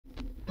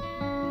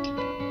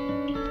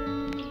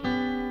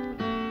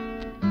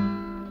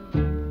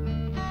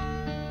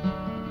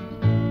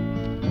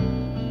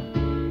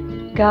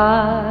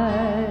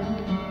God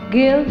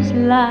gives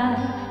life,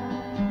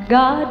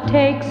 God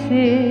takes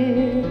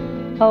it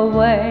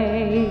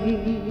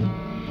away.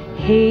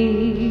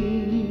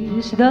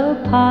 He's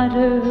the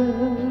potter,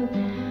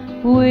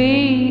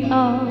 we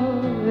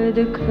are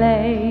the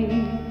clay.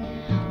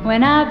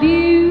 When I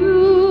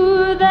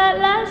view that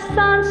last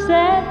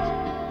sunset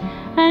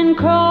and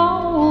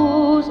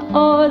cross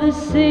o'er the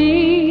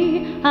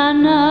sea,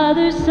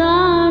 another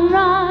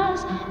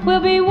sunrise will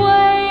be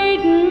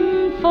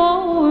waiting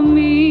for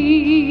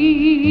me.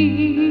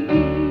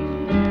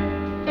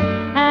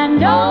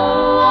 And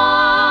oh,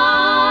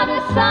 what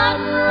a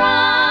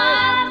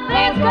sunrise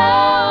there's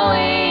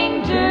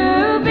going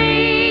to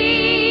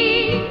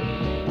be.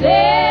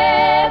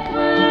 Death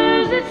will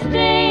lose its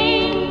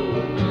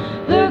sting,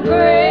 the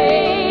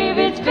grave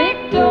its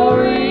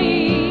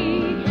victory,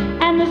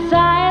 and the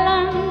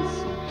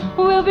silence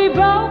will be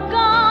broken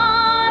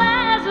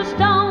as the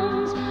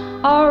stones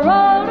are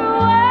rolled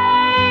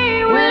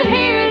away. We'll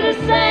hear the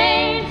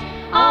saints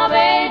of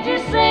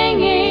ages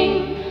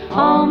singing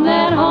on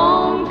that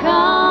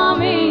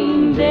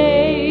homecoming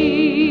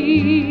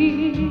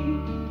day.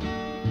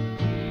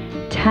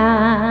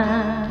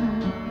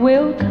 Time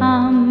will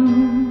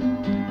come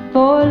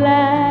for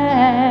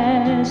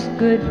last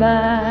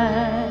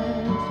goodbyes.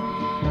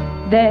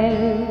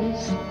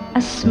 There's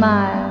a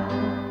smile,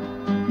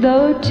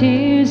 though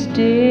tears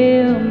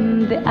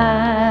dim the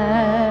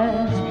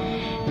eyes.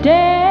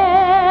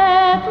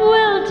 Death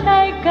will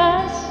take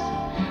us,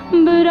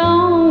 but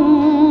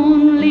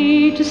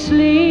only to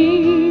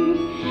sleep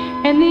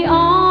in the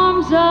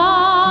arms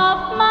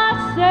of my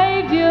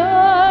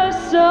Savior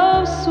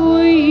so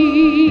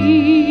sweet.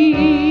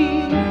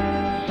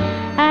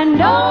 And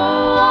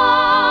oh,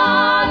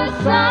 what a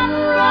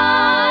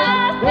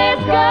sunrise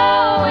there's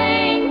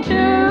going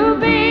to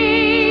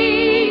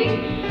be.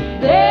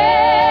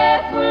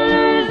 Death will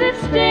lose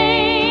its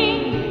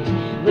sting,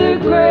 the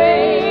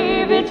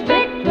grave its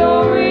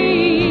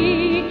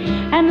victory,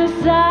 and the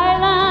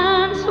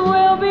silence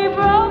will be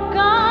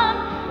broken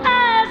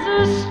as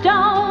the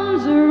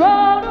stones are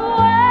rolled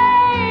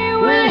away.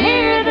 We'll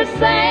hear the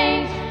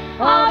saints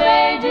of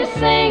ages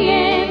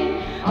singing